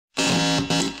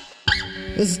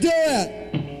Let's do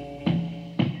it!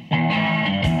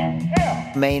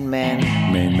 MainMan.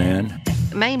 MainMan.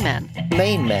 MainMan.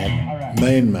 MainMan.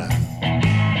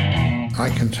 MainMan. I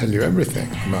can tell you everything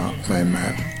about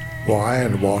MainMan. Why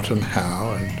and what and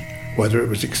how and whether it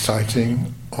was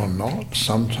exciting or not.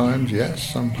 Sometimes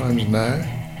yes, sometimes no.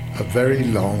 A very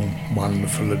long,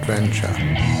 wonderful adventure.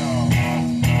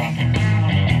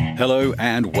 Hello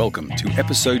and welcome to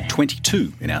episode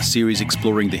 22 in our series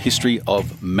exploring the history of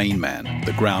MainMan,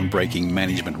 the groundbreaking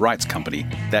management rights company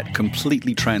that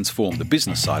completely transformed the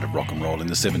business side of rock and roll in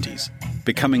the 70s,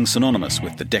 becoming synonymous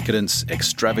with the decadence,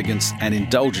 extravagance and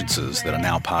indulgences that are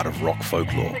now part of rock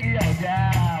folklore.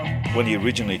 When he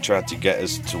originally tried to get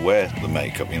us to wear the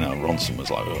makeup, Ronson was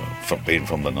like, being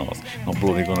from the north, not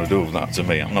bloody going to do that to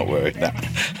me, I'm not wearing that.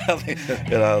 I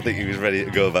think he was ready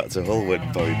to go back to Hull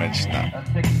when Bowie mentioned that.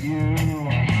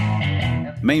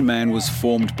 MainMan was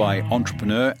formed by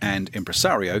entrepreneur and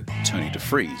impresario Tony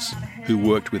DeFries, who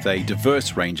worked with a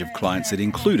diverse range of clients that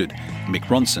included Mick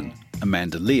Ronson,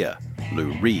 Amanda Lear,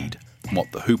 Lou Reed,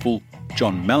 Mott the Hoople,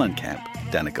 John Mellencamp,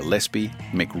 Danica Gillespie,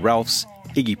 Mick Ralphs,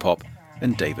 Iggy Pop,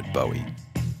 and David Bowie.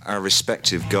 Our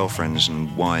respective girlfriends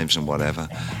and wives and whatever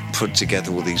put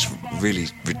together all these really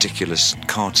ridiculous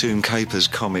cartoon capers,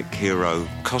 comic hero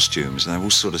costumes, and they're all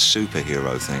sort of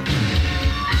superhero things.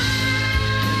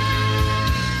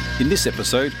 In this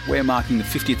episode, we're marking the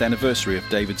 50th anniversary of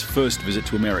David's first visit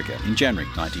to America in January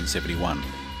 1971,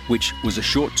 which was a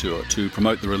short tour to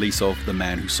promote the release of The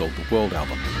Man Who Sold the World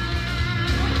album.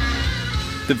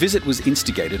 The visit was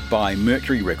instigated by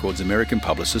Mercury Records' American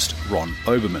publicist Ron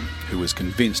Oberman, who was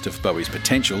convinced of Bowie's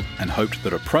potential and hoped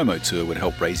that a promo tour would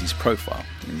help raise his profile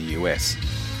in the US.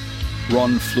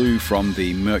 Ron flew from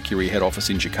the Mercury head office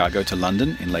in Chicago to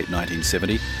London in late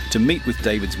 1970 to meet with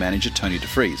David's manager Tony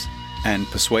DeFries, and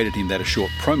persuaded him that a short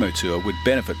promo tour would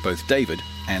benefit both David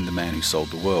and The Man Who Sold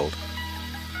the World.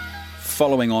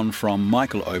 Following on from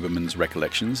Michael Oberman's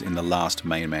recollections in the last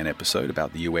MainMan episode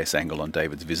about the US angle on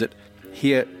David's visit,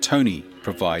 here Tony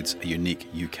provides a unique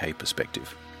UK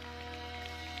perspective.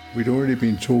 We'd already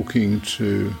been talking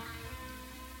to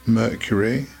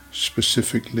Mercury,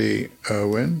 specifically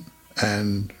Irwin,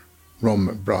 and Ron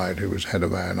McBride, who was head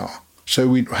of A&R. So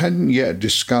we hadn't yet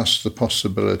discussed the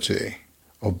possibility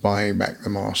of buying back the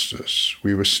masters.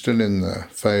 We were still in the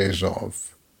phase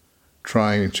of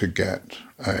trying to get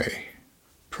a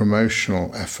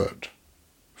promotional effort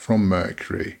from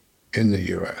Mercury in the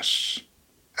US.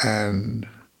 And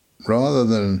rather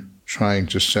than trying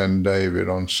to send David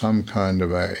on some kind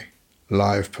of a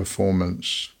live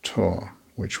performance tour,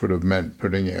 which would have meant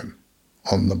putting him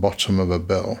on the bottom of a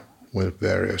bill with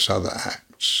various other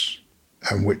acts,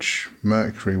 and which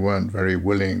Mercury weren't very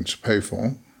willing to pay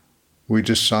for, we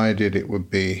decided it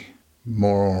would be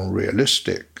more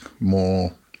realistic,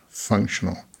 more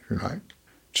functional, if you like,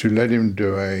 to let him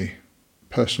do a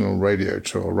personal radio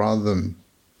tour rather than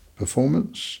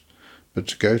performance, but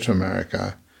to go to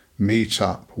America, meet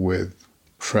up with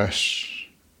press,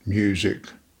 music,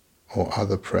 or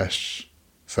other press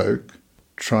folk,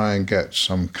 try and get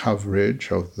some coverage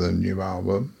of the new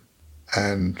album,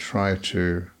 and try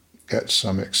to get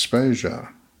some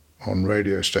exposure on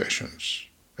radio stations.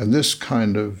 And this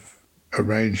kind of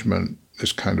arrangement,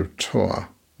 this kind of tour,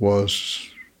 was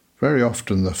very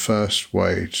often the first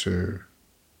way to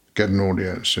get an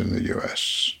audience in the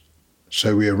US.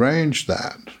 So we arranged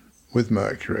that with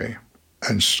Mercury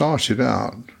and started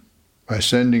out by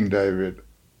sending David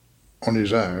on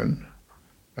his own,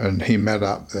 and he met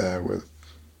up there with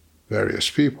various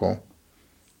people,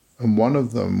 and one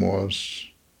of them was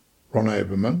Ron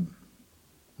Oberman.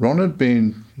 Ron had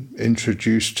been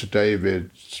introduced to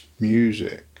David's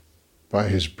music by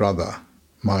his brother,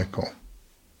 Michael,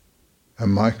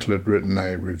 and Michael had written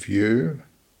a review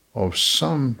of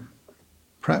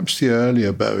perhaps the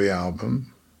earlier Bowie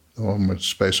album, the one with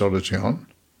Space Oddity on,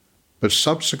 but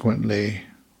subsequently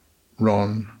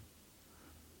Ron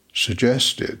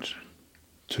suggested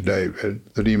to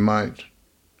David that he might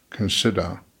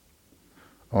consider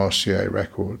RCA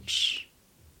Records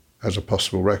as a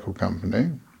possible record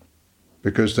company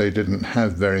because they didn't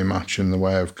have very much in the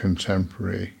way of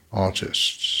contemporary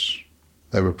artists.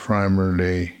 They were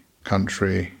primarily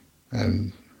country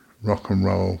and rock and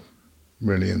roll,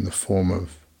 really in the form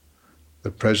of the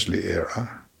Presley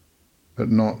era, but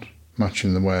not much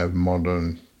in the way of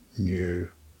modern, new,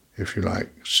 if you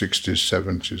like, 60s,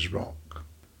 70s rock.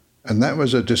 And that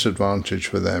was a disadvantage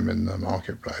for them in the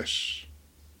marketplace.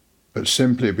 But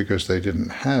simply because they didn't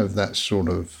have that sort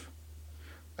of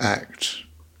act,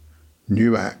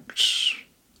 new acts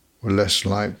were less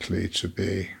likely to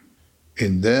be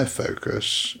in their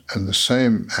focus, and the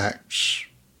same acts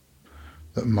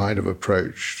that might have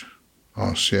approached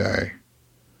RCA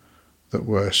that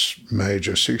were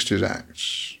major 60s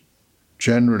acts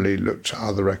generally looked to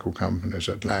other record companies,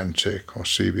 Atlantic or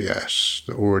CBS,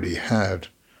 that already had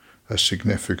a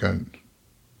significant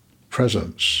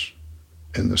presence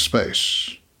in the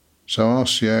space. So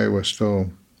RCA were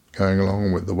still going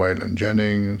along with the Waylon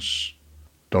Jennings,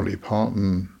 Dolly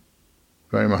Parton,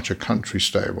 very much a country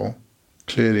stable,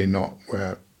 clearly not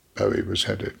where Bowie was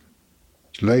headed.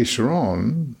 Later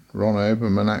on, Ron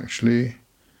Oberman actually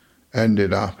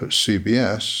ended up at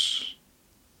CBS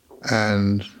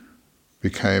and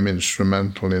became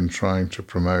instrumental in trying to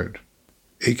promote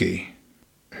Iggy,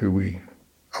 who we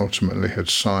ultimately had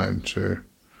signed to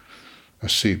a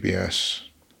CBS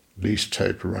lease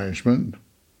tape arrangement,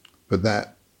 but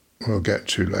that we'll get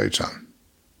to later.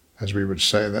 As we would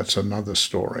say, that's another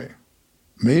story.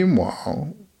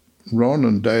 Meanwhile, Ron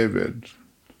and David,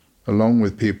 along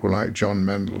with people like John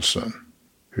Mendelsohn,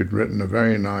 who'd written a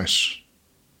very nice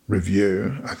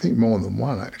review, I think more than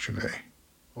one actually,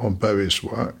 on Bowie's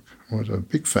work, was a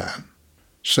big fan.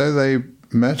 So they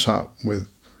met up with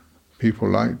people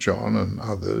like John and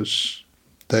others.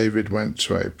 David went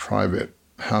to a private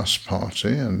house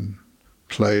party and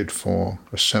played for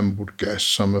assembled guests,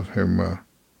 some of whom were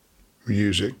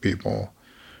music people,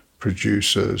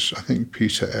 producers. I think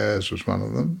Peter Ayres was one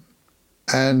of them.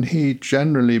 And he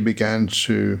generally began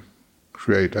to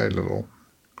create a little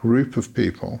group of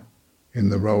people in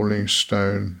the Rolling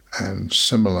Stone and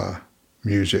similar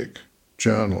music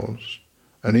journals,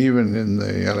 and even in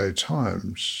the LA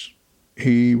Times.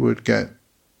 He would get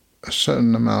a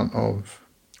certain amount of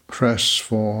press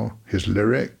for his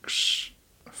lyrics,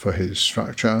 for his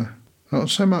structure, not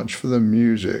so much for the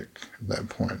music at that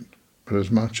point, but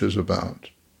as much as about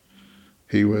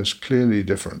he was clearly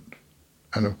different.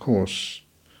 And of course,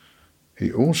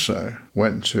 he also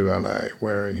went to LA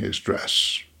wearing his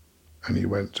dress, and he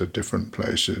went to different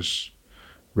places,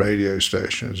 radio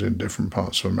stations in different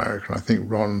parts of America. I think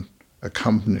Ron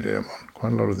accompanied him on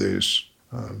quite a lot of these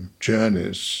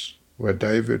journeys where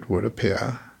David would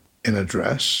appear in a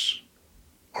dress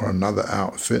or another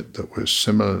outfit that was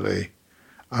similarly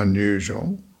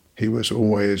unusual. He was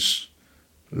always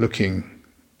looking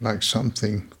like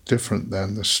something different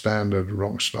than the standard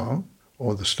rock star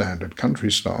or the standard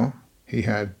country star. He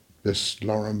had this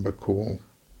Lauren Bacall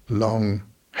long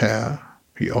hair.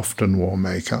 He often wore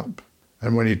makeup.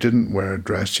 And when he didn't wear a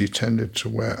dress, he tended to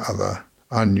wear other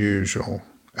unusual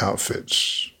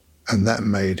outfits. And that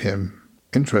made him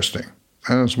interesting,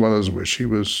 as well as which he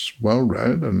was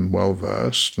well-read and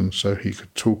well-versed, and so he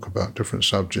could talk about different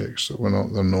subjects that were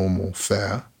not the normal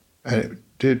fare. And it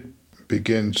did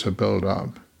begin to build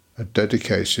up a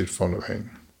dedicated following.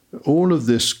 All of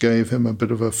this gave him a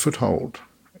bit of a foothold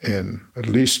in at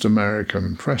least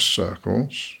American press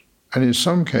circles, and in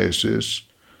some cases,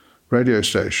 radio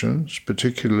stations,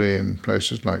 particularly in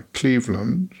places like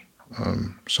Cleveland,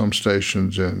 some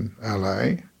stations in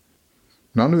LA.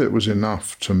 None of it was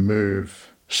enough to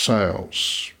move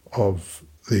sales of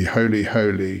the Holy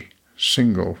Holy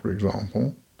single, for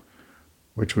example,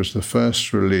 which was the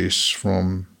first release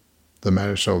from the Man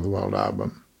Who Sold the World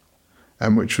album,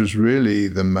 and which was really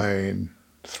the main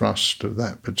thrust of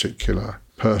that particular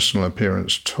personal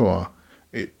appearance tour.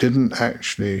 It didn't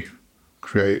actually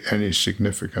create any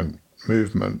significant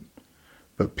movement,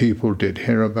 but people did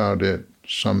hear about it.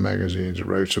 Some magazines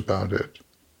wrote about it.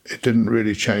 It didn't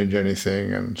really change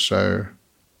anything, and so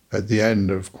at the end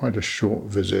of quite a short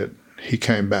visit, he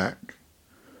came back.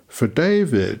 For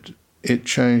David, it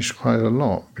changed quite a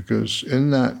lot, because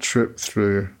in that trip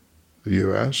through the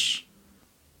US,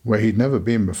 where he'd never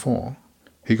been before,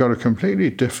 he got a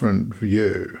completely different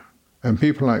view. And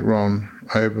people like Ron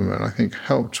Oberman, I think,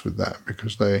 helped with that,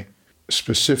 because they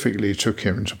specifically took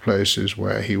him to places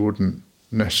where he wouldn't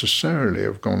necessarily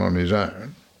have gone on his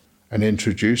own, and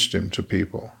introduced him to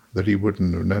people that he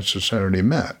wouldn't have necessarily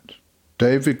met.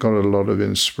 David got a lot of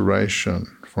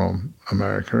inspiration from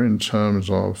America in terms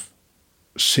of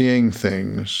seeing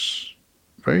things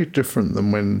very different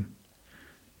than when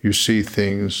you see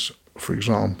things, for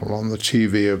example, on the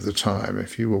TV of the time.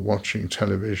 If you were watching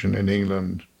television in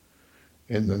England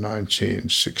in the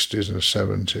 1960s and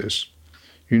 70s,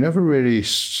 you never really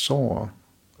saw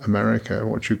America.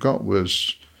 What you got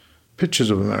was pictures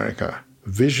of America,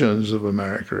 visions of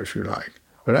America, if you like.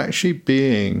 But actually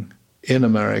being in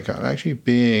America, actually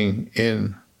being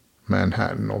in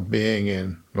Manhattan or being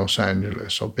in Los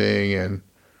Angeles or being in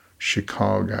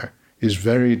Chicago is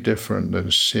very different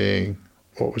than seeing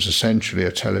what was essentially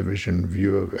a television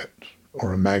view of it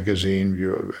or a magazine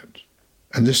view of it.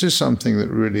 And this is something that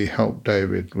really helped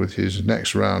David with his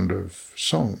next round of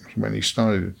songs when he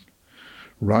started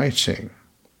writing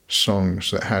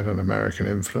songs that had an American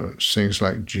influence, things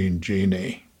like Jean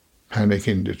Genie, Panic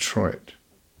in Detroit,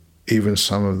 even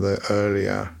some of the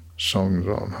earlier songs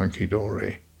on Hunky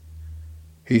Dory.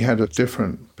 He had a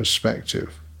different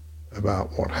perspective about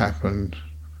what happened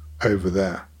over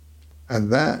there.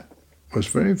 And that was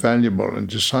very valuable and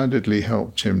decidedly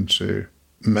helped him to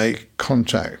make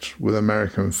contact with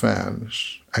American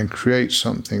fans and create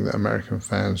something that American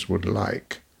fans would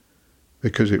like,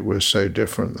 because it was so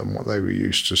different than what they were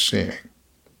used to seeing.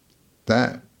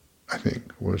 That, I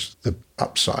think, was the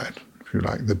upside, if you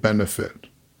like, the benefit.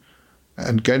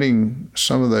 And getting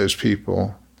some of those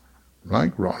people,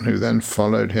 like Ron, who then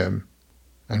followed him,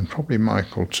 and probably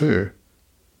Michael too,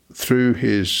 through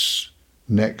his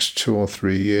next 2 or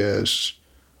 3 years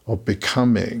of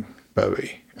becoming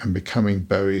Bowie, and becoming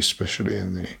Bowie especially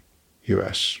in the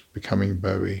US, becoming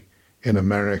Bowie in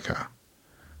America.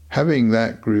 Having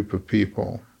that group of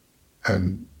people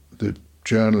and the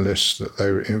journalists that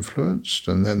they were influenced,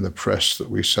 and then the press that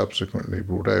we subsequently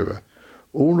brought over,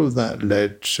 all of that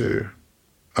led to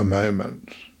a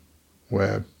moment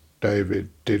where David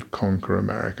did conquer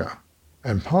America.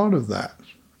 And part of that,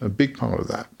 a big part of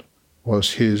that,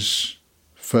 was his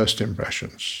first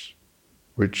impressions,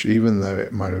 which, even though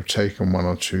it might have taken 1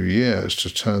 or 2 years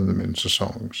to turn them into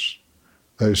songs,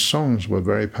 those songs were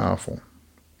very powerful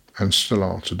and still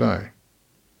are today.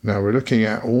 Now we're looking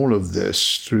at all of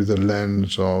this through the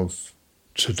lens of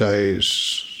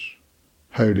today's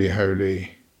Holy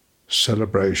Holy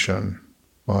celebration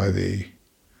by the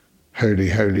Holy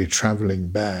Holy travelling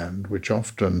band, which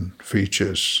often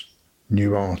features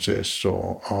new artists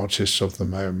or artists of the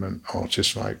moment,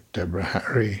 artists like Deborah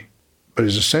Harry, but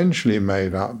is essentially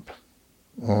made up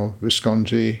of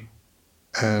Visconti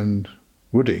and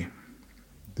Woody,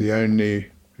 the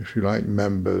only, if you like,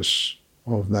 members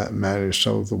of that Man Who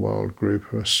Sold the World group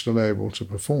who are still able to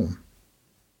perform.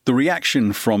 The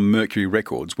reaction from Mercury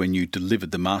Records when you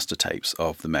delivered the master tapes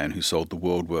of The Man Who Sold the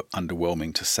World were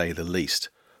underwhelming, to say the least.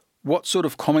 What sort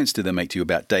of comments did they make to you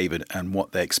about David and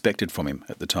what they expected from him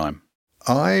at the time?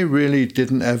 I really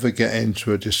didn't ever get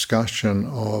into a discussion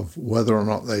of whether or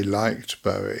not they liked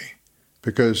Bowie,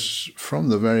 because from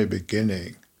the very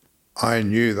beginning, I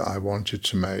knew that I wanted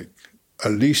to make a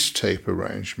lease tape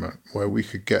arrangement where we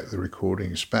could get the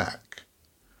recordings back.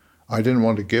 I didn't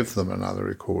want to give them another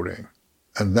recording.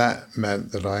 And that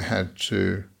meant that I had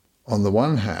to, on the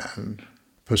one hand,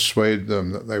 persuade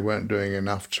them that they weren't doing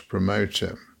enough to promote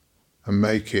him and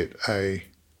make it a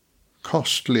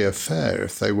costly affair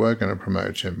if they were going to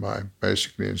promote him by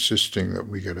basically insisting that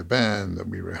we get a band, that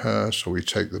we rehearse, or we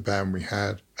take the band we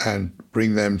had and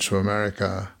bring them to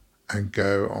America and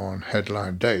go on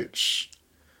headline dates.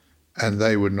 And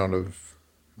they would not have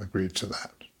agreed to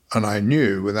that. And I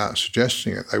knew, without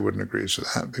suggesting it, they wouldn't agree to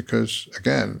that because,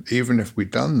 again, even if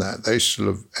we'd done that, they still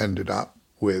have ended up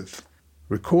with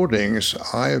recordings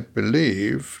I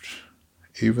believed,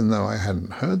 even though I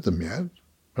hadn't heard them yet,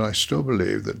 but I still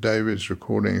believed that David's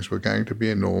recordings were going to be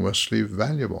enormously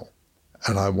valuable.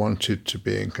 And I wanted to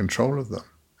be in control of them.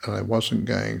 And I wasn't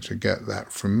going to get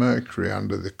that from Mercury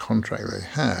under the contract they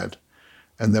had.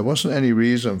 And there wasn't any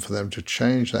reason for them to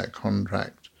change that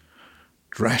contract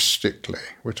drastically.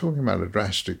 We're talking about a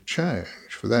drastic change.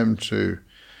 For them to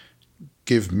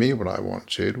give me what I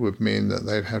wanted would mean that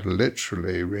they'd have to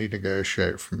literally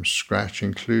renegotiate from scratch,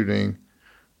 including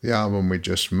the album we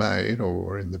just made, or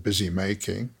were in the busy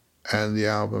making, and the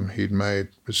album he'd made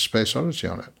with Space Oddity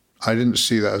on it. I didn't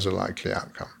see that as a likely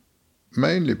outcome,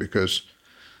 mainly because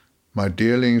my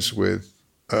dealings with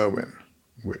Irwin,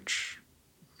 which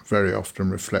very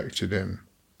often reflected in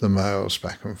the mails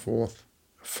back and forth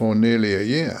for nearly a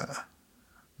year,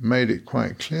 made it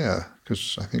quite clear,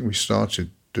 because I think we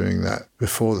started doing that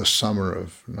before the summer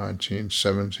of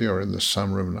 1970 or in the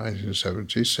summer of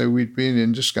 1970. So we'd been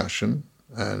in discussion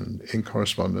and in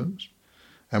correspondence.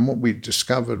 And what we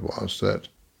discovered was that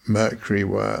Mercury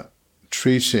were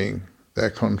treating their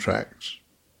contract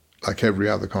like every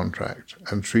other contract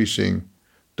and treating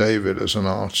David as an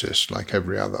artist like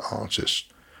every other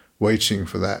artist, waiting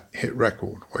for that hit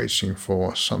record, waiting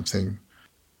for something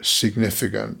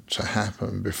significant to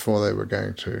happen before they were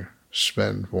going to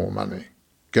spend more money.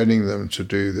 Getting them to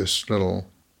do this little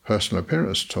personal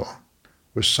appearance tour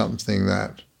was something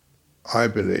that I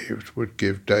believed would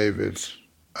give David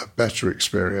a better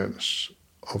experience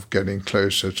of getting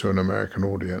closer to an American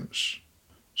audience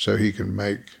so he can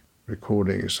make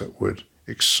recordings that would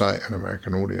excite an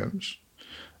American audience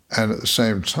and at the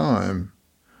same time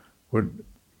would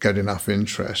get enough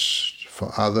interest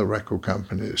for other record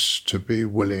companies to be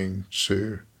willing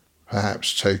to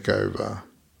perhaps take over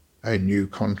a new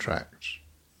contract.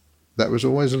 That was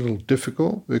always a little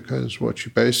difficult because what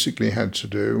you basically had to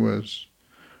do was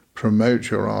promote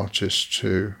your artist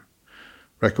to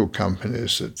record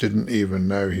companies that didn't even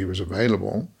know he was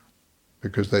available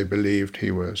because they believed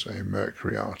he was a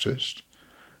Mercury artist,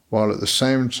 while at the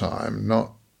same time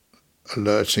not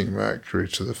alerting Mercury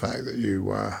to the fact that you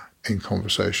were in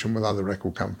conversation with other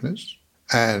record companies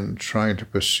and trying to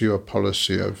pursue a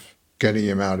policy of getting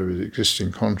him out of his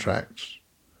existing contracts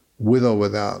with or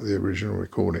without the original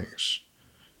recordings.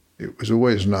 It was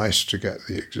always nice to get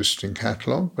the existing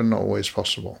catalogue, but not always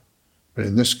possible. But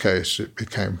in this case, it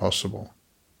became possible.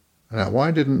 Now,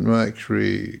 why didn't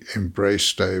Mercury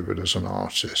embrace David as an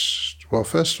artist? Well,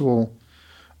 first of all,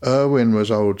 Irwin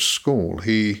was old school.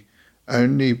 He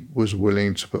only was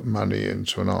willing to put money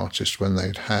into an artist when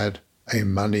they'd had a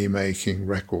money-making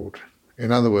record.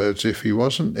 In other words, if he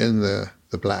wasn't in the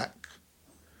black,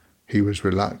 he was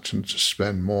reluctant to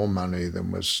spend more money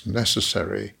than was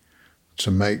necessary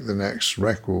to make the next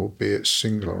record, be it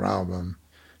single or album,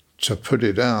 to put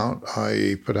it out,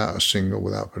 i.e. put out a single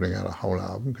without putting out a whole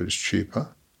album because it's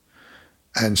cheaper,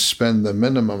 and spend the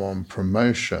minimum on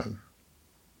promotion,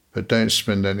 but don't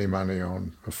spend any money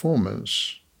on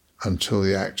performance until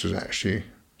the act has actually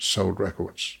sold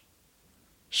records.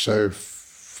 So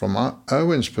from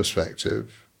Owen's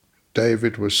perspective,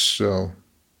 David was still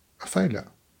a failure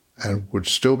and would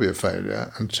still be a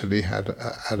failure until he had,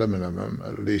 at a minimum,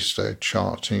 at least a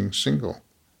charting single.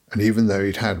 And even though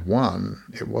he'd had one,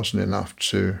 it wasn't enough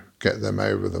to get them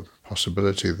over the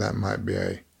possibility that might be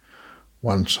a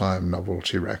one-time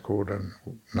novelty record and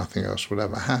nothing else would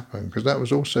ever happen, because that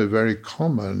was also very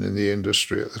common in the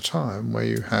industry at the time, where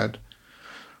you had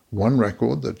one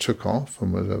record that took off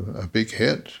and was a big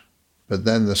hit, but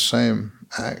then the same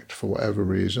act, for whatever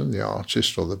reason, the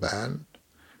artist or the band,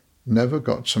 never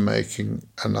got to making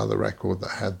another record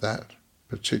that had that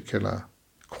particular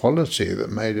quality that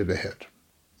made it a hit.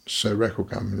 So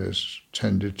record companies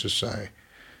tended to say,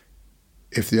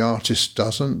 if the artist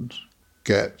doesn't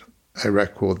get a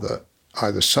record that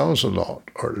either sells a lot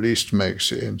or at least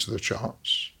makes it into the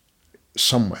charts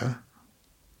somewhere,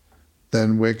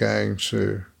 then we're going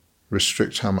to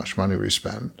restrict how much money we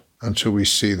spend until we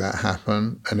see that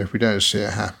happen. And if we don't see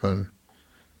it happen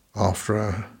after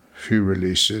a few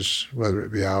releases, whether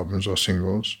it be albums or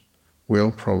singles,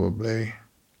 we'll probably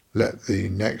let the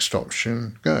next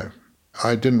option go.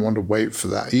 I didn't want to wait for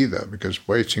that either, because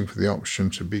waiting for the option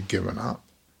to be given up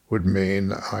would mean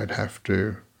that I'd have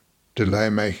to delay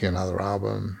making another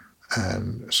album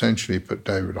and essentially put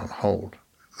David on hold.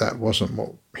 That wasn't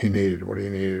what he needed. What he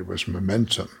needed was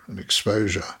momentum and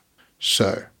exposure.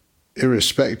 So,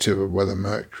 irrespective of whether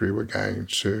Mercury were going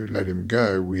to let him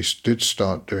go, we did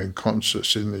start doing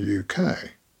concerts in the UK.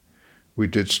 We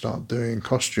did start doing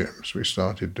costumes. We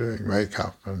started doing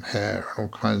makeup and hair and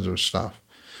all kinds of stuff.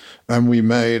 And we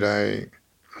made a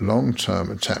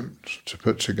long-term attempt to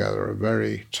put together a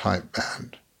very tight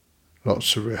band.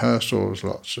 Lots of rehearsals,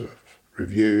 lots of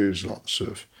reviews, lots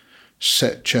of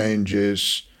set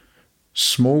changes,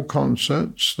 small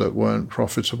concerts that weren't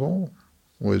profitable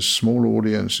with small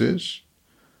audiences.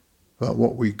 But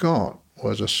what we got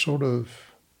was a sort of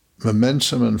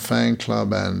momentum and fan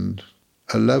club and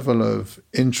a level of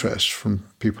interest from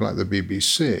people like the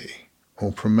BBC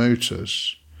or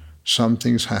promoters.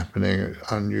 Something's happening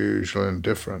unusual and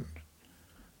different.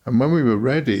 And when we were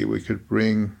ready, we could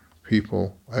bring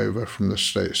people over from the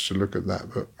States to look at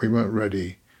that, but we weren't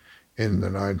ready in the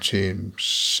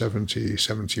 1970,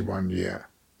 71 year.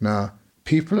 Now,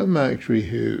 people at Mercury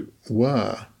who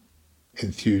were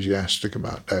enthusiastic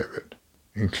about David,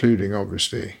 including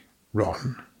obviously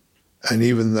Ron, and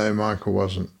even though Michael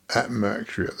wasn't at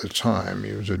Mercury at the time,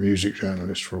 he was a music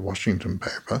journalist for a Washington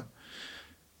paper,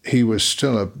 he was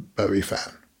still a Bowie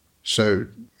fan. So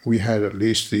we had at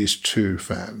least these two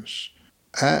fans.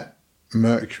 At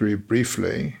Mercury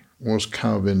briefly was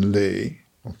Calvin Lee,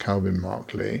 or Calvin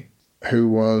Mark Lee, who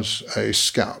was a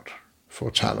scout for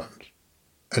talent.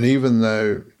 And even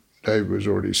though David was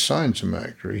already signed to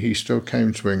Mercury, he still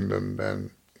came to England and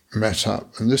met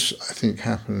up. And this, I think,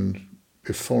 happened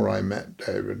before I met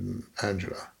David and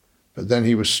Angela. But then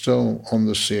he was still on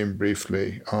the scene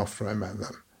briefly after I met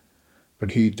them.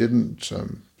 But he didn't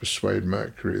persuade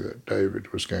Mercury that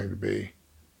David was going to be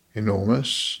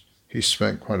enormous. He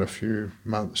spent quite a few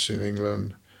months in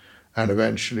England, and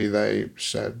eventually they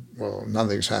said, well,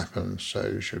 nothing's happened, so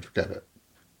you should forget it.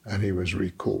 And he was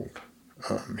recalled.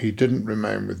 He didn't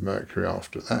remain with Mercury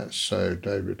after that, so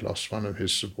David lost one of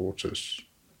his supporters.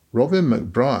 Robin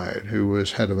McBride, who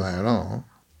was head of A&R,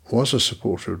 was a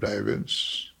supporter of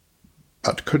David's,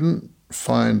 but couldn't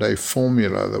find a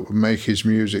formula that would make his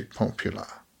music popular.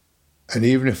 And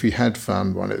even if he had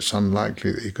found one, it's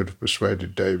unlikely that he could have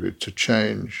persuaded David to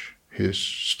change his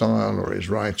style or his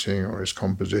writing or his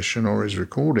composition or his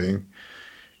recording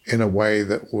in a way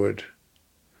that would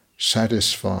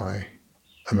satisfy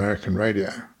American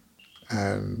radio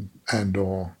and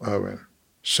or Irwin.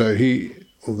 So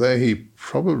although he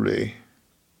probably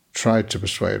tried to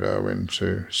persuade Irwin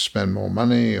to spend more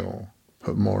money or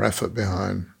put more effort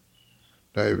behind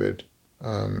David,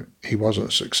 he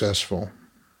wasn't successful.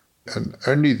 And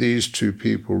only these two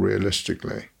people,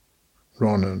 realistically,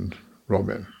 Ron and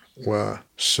Robin, were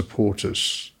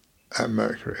supporters at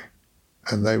Mercury.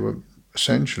 And they were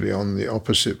essentially on the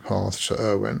opposite path to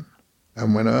Irwin.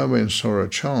 And when Irwin saw a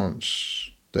chance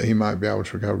that he might be able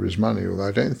to recover his money, although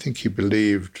I don't think he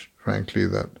believed, frankly,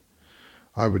 that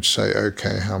I would say,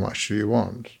 okay, how much do you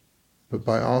want? But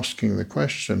by asking the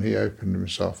question, he opened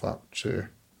himself up to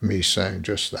me saying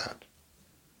just that.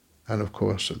 And of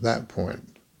course, at that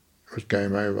point, it was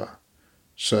game over.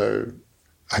 So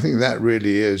I think that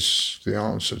really is the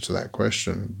answer to that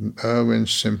question. Irwin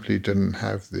simply didn't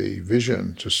have the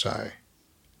vision to say,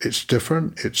 it's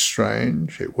different, it's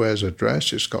strange, it wears a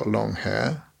dress, it's got long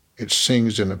hair, it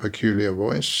sings in a peculiar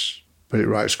voice, but it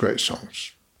writes great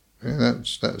songs. Yeah,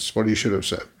 that's what he should have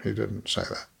said. He didn't say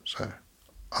that. So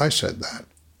I said that.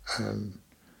 And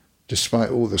despite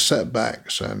all the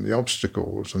setbacks and the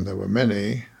obstacles, and there were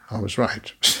many, I was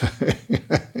right.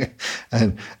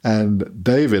 and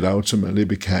David ultimately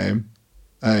became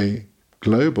a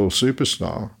global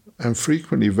superstar and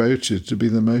frequently voted to be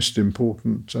the most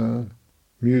important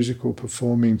musical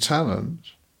performing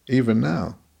talent, even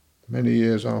now, many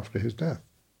years after his death.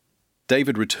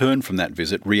 David returned from that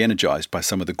visit re-energised by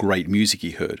some of the great music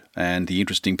he heard and the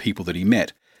interesting people that he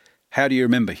met. How do you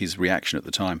remember his reaction at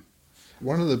the time?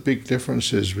 One of the big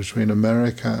differences between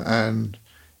America and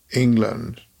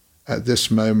England at this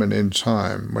moment in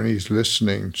time, when he's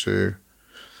listening to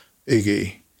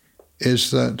Iggy,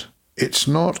 is that it's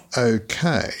not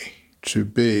okay to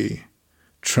be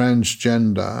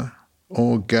transgender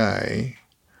or gay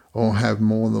or have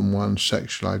more than one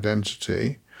sexual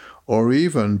identity, or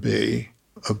even be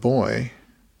a boy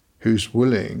who's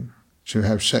willing to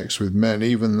have sex with men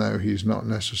even though he's not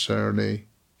necessarily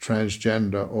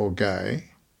transgender or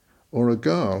gay, or a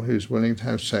girl who's willing to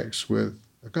have sex with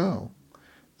a girl.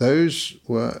 Those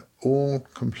were all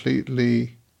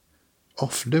completely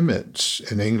off limits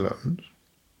in England.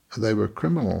 They were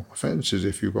criminal offences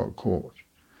if you got caught.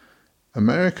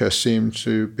 America seemed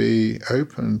to be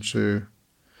open to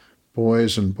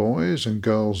boys and boys and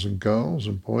girls and girls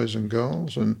and boys and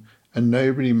girls, and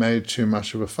nobody made too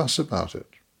much of a fuss about it.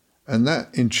 And that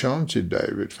enchanted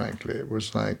David, frankly. It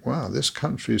was like, wow, this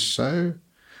country is so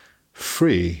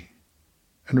free.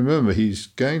 And remember, he's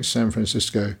going to San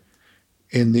Francisco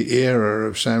in the era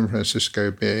of San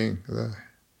Francisco being the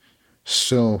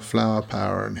still flower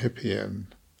power and hippie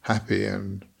and happy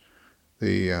and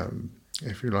the,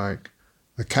 if you like,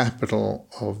 the capital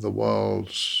of the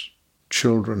world's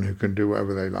children who can do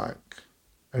whatever they like.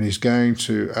 And he's going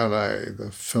to LA, the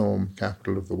film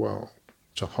capital of the world,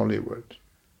 to Hollywood.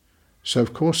 So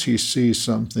of course he sees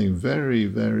something very,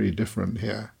 very different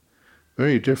here,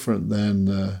 very different than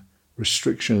the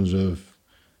restrictions of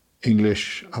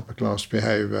English upper-class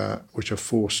behaviour, which are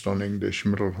forced on English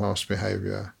middle-class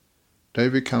behaviour.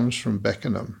 David comes from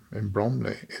Beckenham in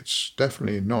Bromley. It's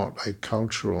definitely not a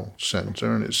cultural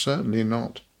centre, and it's certainly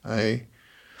not a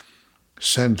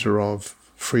centre of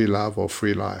free love or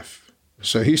free life.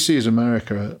 So he sees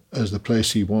America as the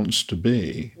place he wants to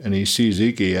be, and he sees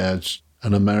Iggy as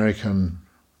an American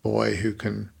boy who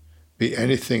can be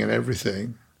anything and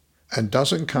everything, and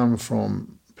doesn't come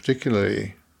from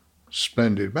particularly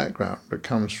splendid background, but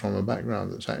comes from a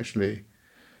background that's actually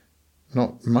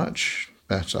not much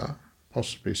better,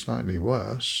 possibly slightly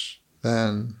worse,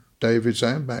 than David's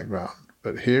own background.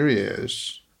 But here he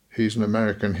is, he's an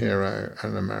American hero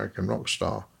and an American rock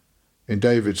star in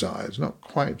David's eyes. Not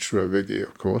quite true of Iggy,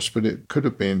 of course, but it could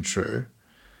have been true.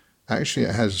 Actually,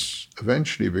 it has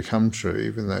eventually become true,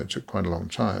 even though it took quite a long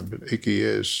time. But Iggy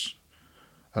is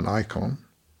an icon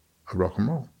of rock and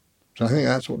roll. So I think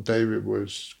that's what David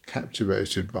was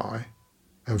captivated by.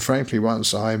 And frankly,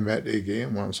 once I met Iggy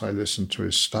and once I listened to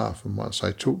his stuff and once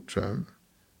I talked to him,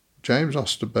 James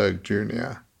Osterberg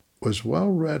Jr. was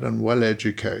well-read and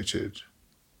well-educated.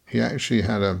 He actually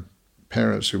had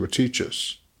parents who were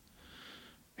teachers.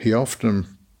 He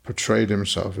often portrayed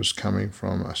himself as coming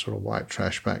from a sort of white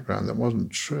trash background that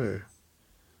wasn't true.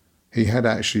 He had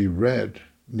actually read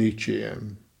Nietzsche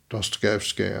and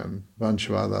Dostoevsky and a bunch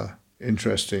of other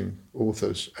interesting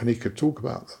authors, and he could talk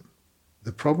about them.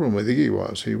 The problem with Iggy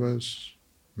was he was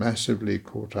massively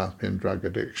caught up in drug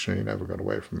addiction. He never got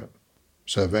away from it.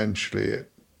 So eventually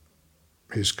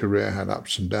his career had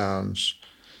ups and downs.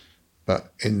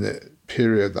 But in the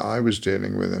period that I was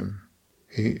dealing with him,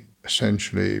 he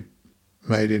essentially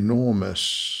made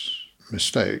enormous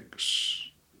mistakes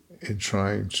in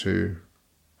trying to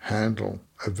handle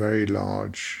a very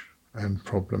large and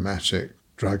problematic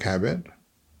drug habit,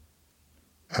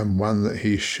 and one that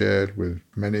he shared with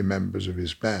many members of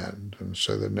his band. And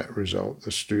so the net result,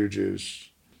 the Stooges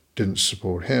didn't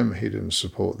support him, he didn't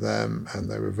support them, and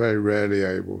they were very rarely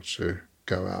able to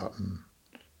go out and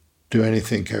do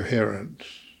anything coherent.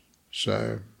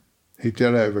 So he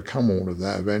did overcome all of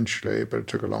that eventually, but it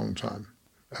took a long time.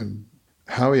 And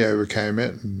how he overcame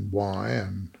it and why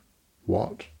and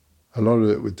what, a lot of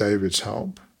it with David's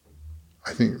help,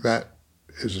 I think that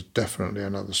is definitely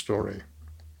another story.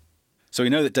 So we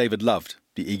know that David loved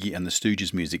the Iggy and the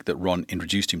Stooges music that Ron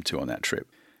introduced him to on that trip.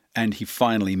 And he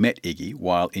finally met Iggy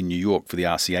while in New York for the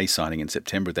RCA signing in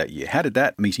September of that year. How did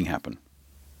that meeting happen?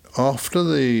 After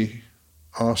the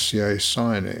RCA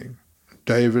signing,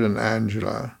 David and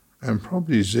Angela, and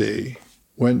probably Z,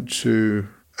 went to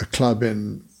a club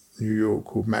in New York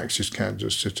called Max's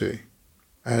Kansas City.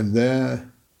 And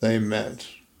there they met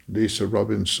Lisa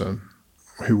Robinson,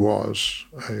 who was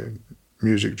a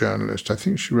music journalist. I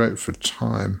think she wrote for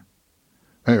Time.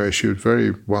 Anyway, she was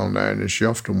very well known, and she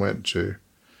often went to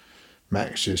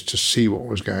Max's to see what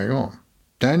was going on.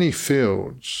 Danny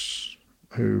Fields,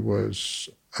 who was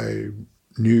a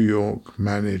New York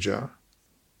manager,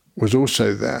 was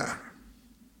also there.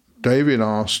 David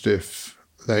asked if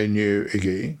they knew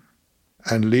Iggy,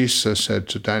 and Lisa said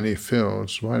to Danny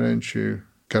Fields, why don't you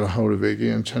get a hold of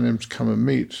Iggy and tell him to come and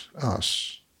meet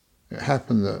us? It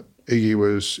happened that Iggy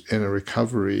was in a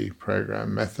recovery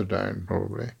program, methadone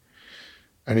probably,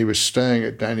 and he was staying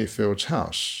at Danny Fields'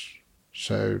 house.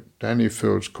 So Danny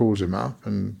Fields calls him up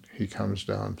and he comes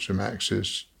down to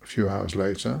Max's a few hours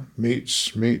later,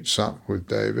 meets up with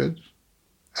David,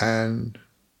 and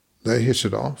they hit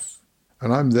it off.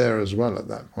 And I'm there as well at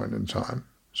that point in time.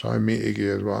 So I meet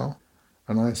Iggy as well.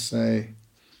 And I say,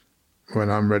 when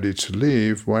I'm ready to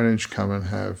leave, why don't you come and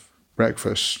have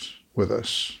breakfast with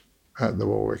us at the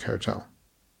Warwick Hotel?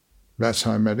 That's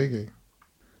how I met Iggy.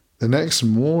 The next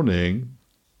morning,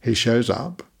 he shows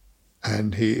up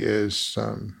and he is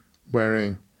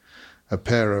wearing a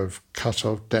pair of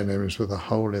cut-off denims with a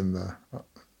hole in the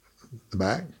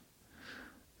back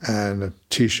and a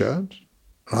T-shirt.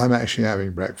 I'm actually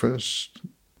having breakfast.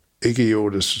 Iggy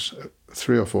orders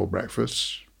 3 or 4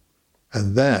 breakfasts.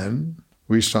 And then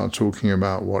we start talking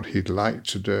about what he'd like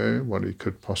to do, what he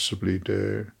could possibly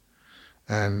do,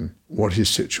 and what his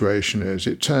situation is.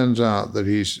 It turns out that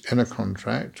he's in a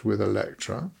contract with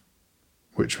Elektra,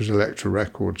 which was Elektra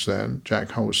Records then. Jack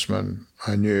Holtzman,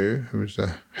 I knew, who was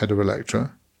the head of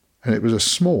Elektra. And it was a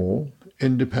small,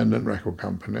 independent record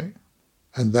company.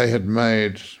 And they had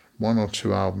made 1 or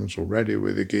 2 albums already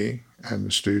with Iggy and the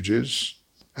Stooges,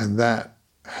 and that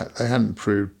they hadn't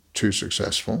proved too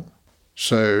successful.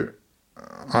 So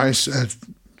I said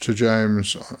to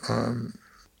James,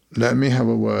 let me have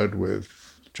a word with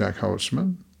Jack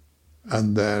Holtzman,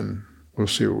 and then we'll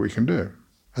see what we can do.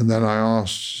 And then I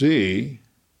asked Z,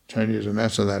 Tony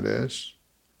Zanetta that is,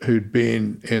 who'd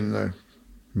been in the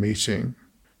meeting,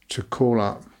 to call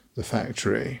up the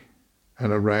factory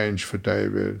and arrange for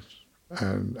David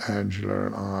and Angela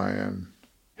and I and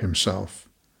himself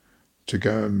to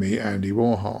go and meet Andy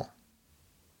Warhol.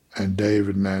 And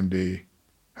David and Andy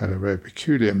had a very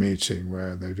peculiar meeting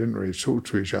where they didn't really talk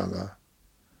to each other.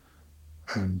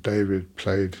 And David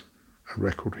played a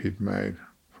record he'd made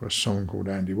for a song called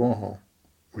Andy Warhol,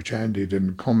 which Andy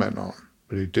didn't comment on,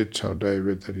 but he did tell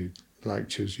David that he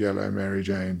liked his yellow Mary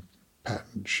Jane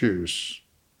patent shoes.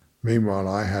 Meanwhile,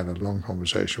 I had a long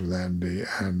conversation with Andy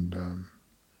and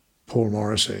Paul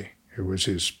Morrissey, who was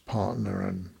his partner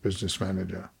and business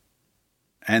manager.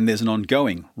 And there's an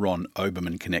ongoing Ron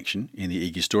Oberman connection in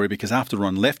the Iggy story, because after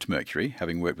Ron left Mercury,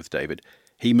 having worked with David,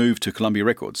 he moved to Columbia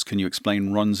Records. Can you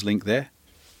explain Ron's link there?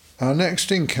 Our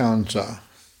next encounter,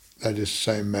 that is to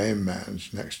say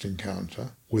MainMan's next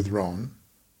encounter with Ron,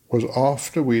 was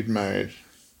after we'd made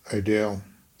a deal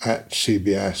at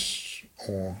CBS,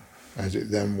 or as it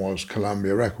then was,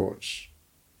 Columbia Records.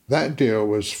 That deal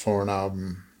was for an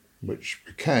album which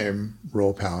became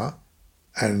Raw Power,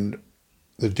 and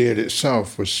the deal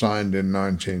itself was signed in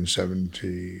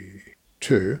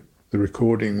 1972. The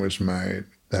recording was made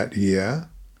that year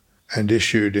and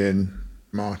issued in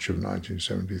March of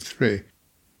 1973.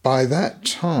 By that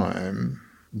time,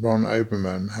 Ron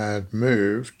Oberman had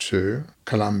moved to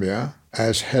Columbia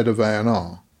as head of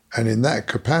A&R. And in that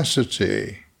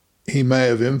capacity, he may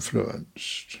have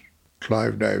influenced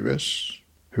Clive Davis,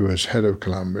 who was head of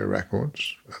Columbia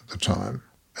Records at the time,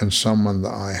 and someone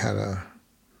that I had a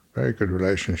very good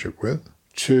relationship with,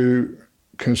 to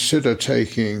consider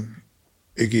taking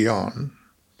Iggy on,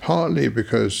 partly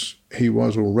because he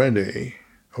was already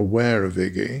aware of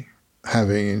Iggy,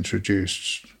 having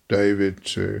introduced David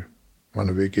to one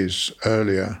of Iggy's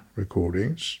earlier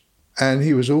recordings, and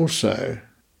he was also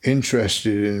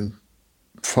interested in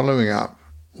following up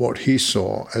what he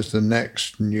saw as the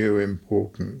next new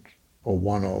important, or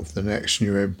one of the next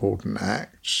new important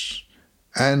acts,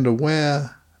 and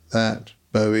aware that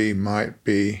Bowie might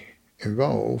be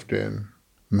involved in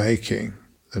making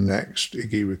the next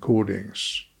Iggy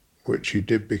recordings, which he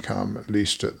did become, at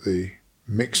least at the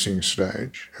mixing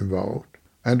stage, involved.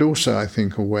 And also, I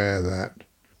think, aware that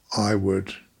I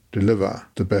would deliver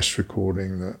the best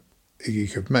recording that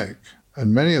Iggy could make.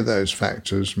 And many of those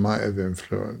factors might have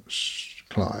influenced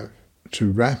Clive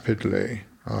to rapidly,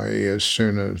 i.e. as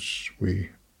soon as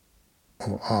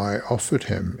I offered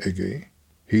him Iggy,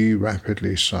 he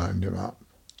rapidly signed him up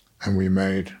and we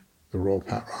made the Raw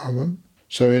Power album.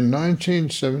 So in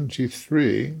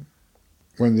 1973,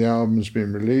 when the album's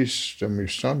been released and we've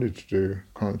started to do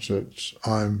concerts,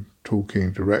 I'm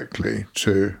talking directly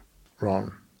to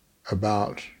Ron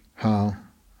about how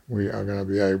we are going to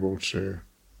be able to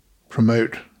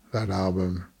promote that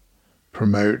album,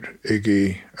 promote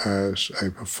Iggy as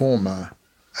a performer,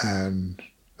 and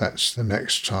that's the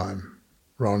next time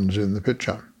Ron's in the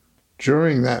picture.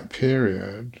 During that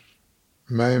period,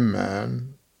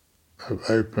 MainMan have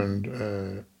opened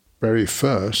a very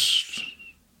first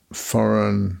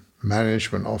foreign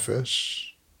management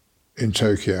office in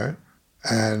Tokyo,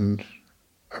 and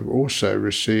have also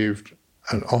received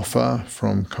an offer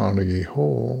from Carnegie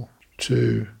Hall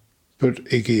to put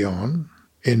Iggy on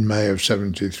in May of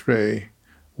 73,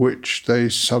 which they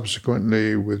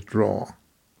subsequently withdraw.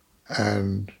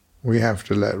 And we have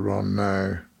to let Ron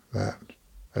know that,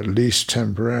 at least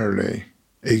temporarily,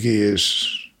 Iggy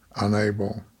is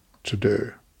unable to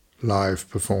do live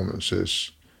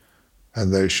performances,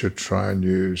 and they should try and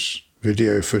use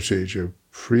video footage of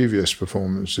previous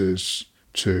performances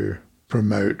to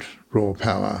promote Raw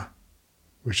Power,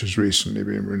 which has recently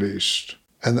been released.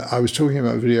 And I was talking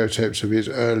about videotapes of his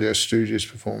earlier Stooges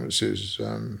performances,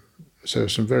 so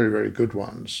some very, very good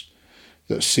ones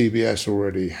that CBS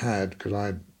already had, because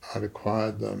I'd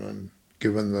acquired them and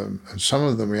given them, and some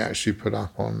of them we actually put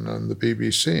up on the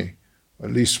BBC.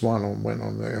 At least one went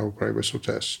on the old Grey Whistle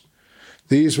Test.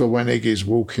 These were when Iggy's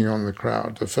walking on the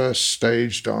crowd, the first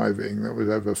stage diving that was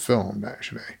ever filmed,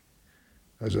 actually.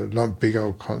 As a big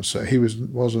old concert. He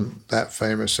wasn't that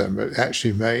famous then, but it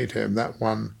actually made him, that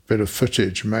one bit of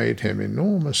footage made him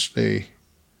enormously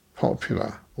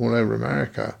popular all over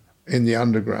America in the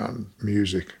underground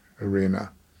music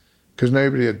arena, because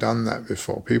nobody had done that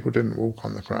before. People didn't walk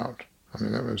on the crowd. I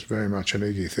mean, that was very much an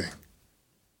Iggy thing.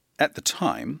 At the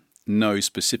time, no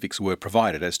specifics were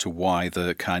provided as to why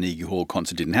the Carnegie Hall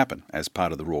concert didn't happen as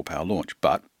part of the Raw Power launch,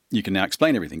 but you can now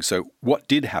explain everything. So what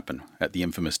did happen at the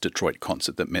infamous Detroit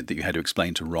concert that meant that you had to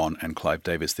explain to Ron and Clive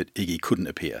Davis that Iggy couldn't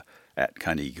appear at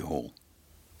Carnegie Hall?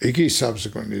 Iggy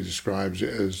subsequently describes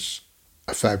it as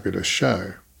a fabulous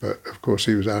show, but of course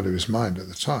he was out of his mind at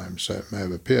the time, so it may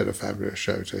have appeared a fabulous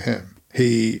show to him.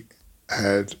 He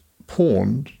had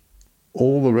pawned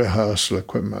all the rehearsal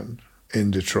equipment in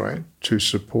Detroit to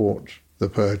support the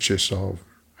purchase of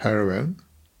heroin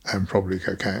and probably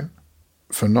cocaine,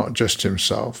 for not just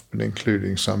himself, but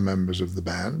including some members of the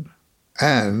band.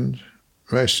 And,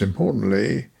 most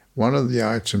importantly, one of the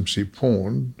items he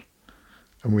pawned,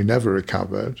 and we never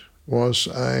recovered, was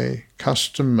a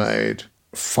custom-made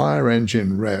fire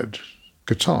engine red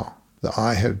guitar that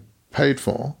I had paid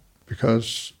for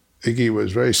because Iggy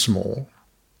was very small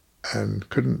and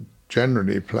couldn't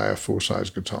generally play a full-size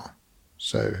guitar.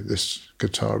 So this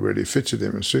guitar really fitted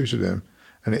him and suited him,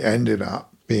 and it ended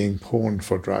up being pawned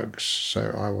for drugs,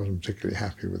 so I wasn't particularly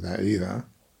happy with that either.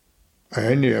 I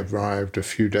only arrived a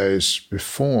few days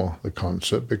before the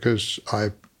concert because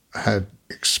I had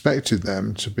expected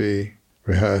them to be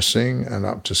rehearsing and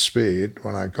up to speed.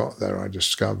 When I got there, I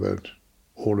discovered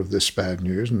all of this bad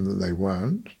news and that they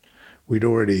weren't. We'd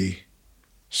already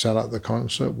set up the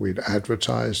concert, we'd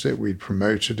advertised it, we'd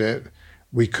promoted it.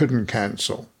 We couldn't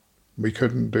cancel. We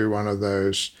couldn't do one of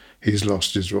those, he's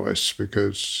lost his voice,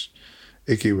 because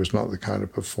Iggy was not the kind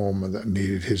of performer that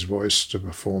needed his voice to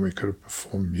perform. He could have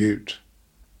performed mute.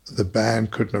 The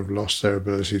band couldn't have lost their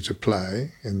ability to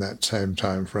play in that same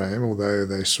time frame, although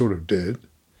they sort of did.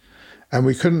 And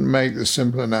we couldn't make the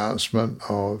simple announcement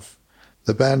of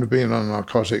the band have been on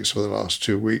narcotics for the last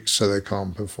 2 weeks, so they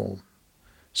can't perform.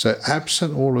 So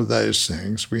absent all of those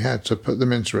things, we had to put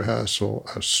them into rehearsal,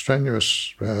 a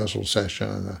strenuous rehearsal session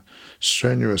and a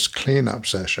strenuous clean-up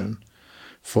session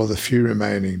for the few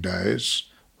remaining days,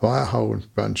 buy a whole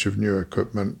bunch of new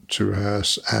equipment to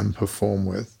rehearse and perform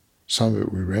with. Some of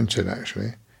it we rented,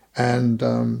 actually, and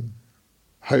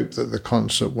hope that the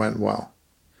concert went well.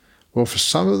 Well, for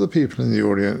some of the people in the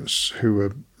audience who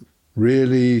were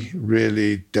really,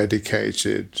 really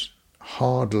dedicated,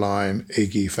 hardline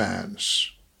Iggy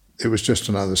fans, it was just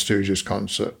another Stooges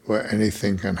concert where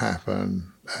anything can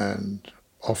happen, and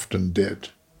often did.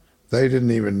 They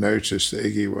didn't even notice that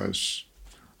Iggy was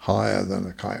higher than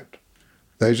a kite.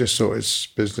 They just thought it's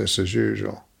business as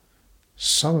usual.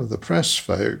 Some of the press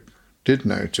folk did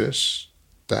notice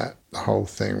that the whole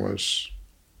thing was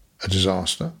a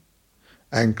disaster.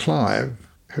 And Clive,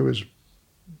 who was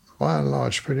by and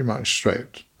large pretty much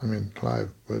straight, I mean,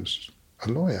 Clive was a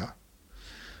lawyer.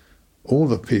 All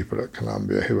the people at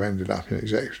Columbia who ended up in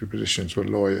executive positions were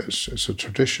lawyers. It's a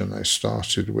tradition. They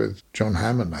started with John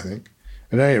Hammond, I think.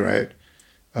 At any rate,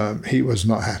 he was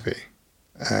not happy.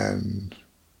 And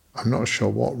I'm not sure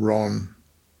what Ron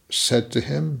said to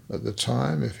him at the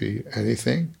time, if he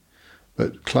anything,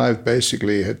 but Clive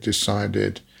basically had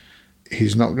decided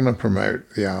he's not going to promote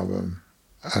the album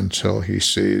until he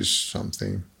sees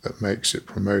something that makes it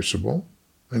promotable,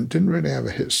 and didn't really have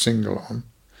a hit single on.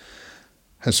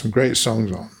 Had some great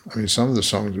songs on. I mean, some of the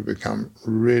songs have become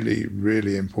really,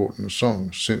 really important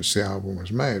songs since the album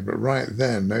was made, but right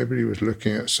then nobody was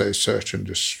looking at, say, Search and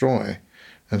Destroy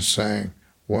and saying,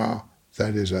 wow,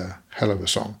 that is a hell of a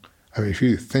song. I mean, if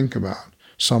you think about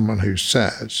someone who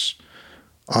says,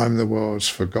 I'm the world's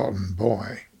forgotten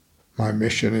boy, my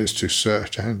mission is to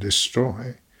search and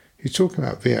destroy, he's talking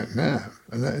about Vietnam,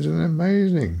 and that is an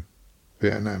amazing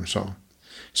Vietnam song.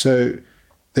 So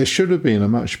there should have been a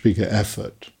much bigger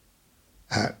effort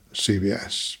at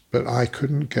CBS, but I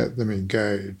couldn't get them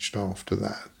engaged after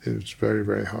that. It was very,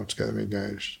 very hard to get them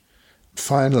engaged.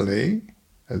 Finally,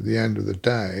 at the end of the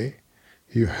day,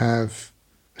 you have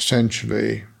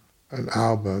essentially an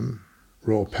album,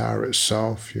 Raw Power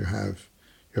itself, you have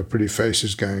Your Pretty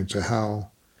Faces Going to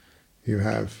Hell, you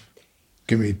have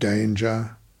Gimme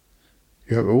Danger,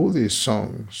 you have all these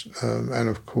songs, and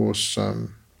of course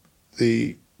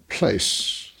The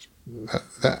Place.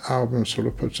 That album sort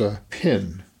of puts a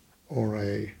pin, or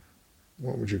a,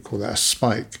 what would you call that, a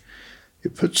spike.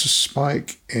 It puts a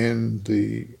spike in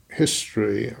the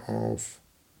history of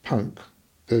punk.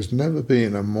 There's never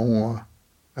been a more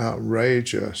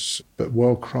outrageous but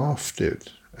well-crafted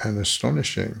and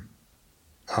astonishing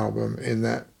album in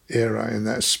that era, in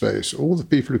that space. All the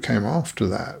people who came after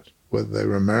that, whether they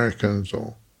were Americans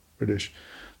or British,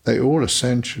 they all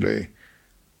essentially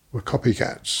were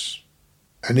copycats.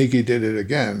 And Iggy did it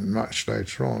again much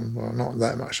later on. Well, not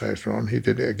that much later on. He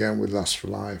did it again with Lust for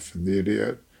Life and The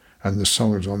Idiot, and the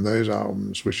songs on those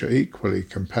albums, which are equally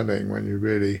compelling when you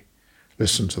really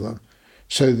listen to them.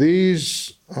 So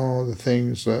these are the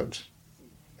things that,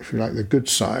 if you like, the good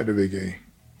side of Iggy.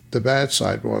 The bad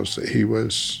side was that he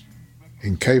was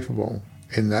incapable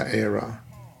in that era,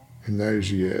 in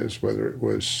those years, whether it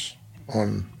was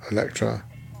on Elektra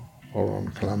or on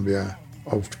Columbia,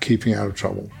 of keeping out of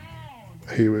trouble.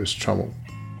 He was trouble.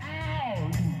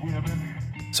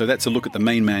 So that's a look at the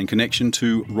MainMan connection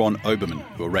to Ron Oberman,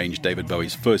 who arranged David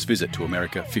Bowie's first visit to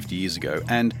America 50 years ago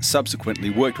and subsequently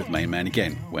worked with MainMan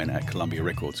again when at Columbia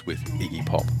Records with Iggy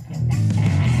Pop.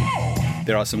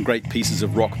 There are some great pieces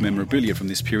of rock memorabilia from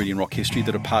this period in rock history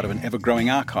that are part of an ever-growing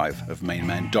archive of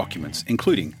MainMan documents,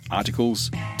 including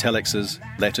articles, telexes,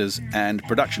 letters and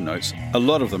production notes, a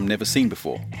lot of them never seen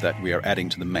before, that we are adding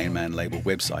to the MainMan label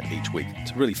website each week.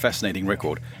 It's a really fascinating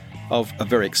record of a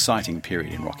very exciting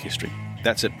period in rock history.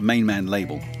 That's at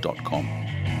mainmanlabel.com.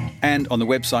 And on the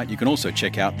website you can also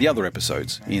check out the other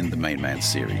episodes in the MainMan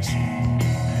series.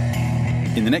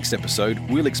 In the next episode,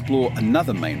 we'll explore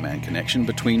another MainMan connection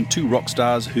between two rock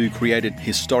stars who created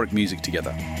historic music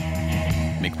together,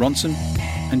 Mick Ronson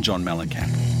and John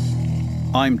Mellencamp.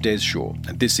 I'm Des Shaw,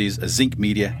 and this is a Zinc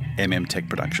Media MM Tech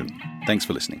production. Thanks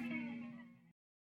for listening.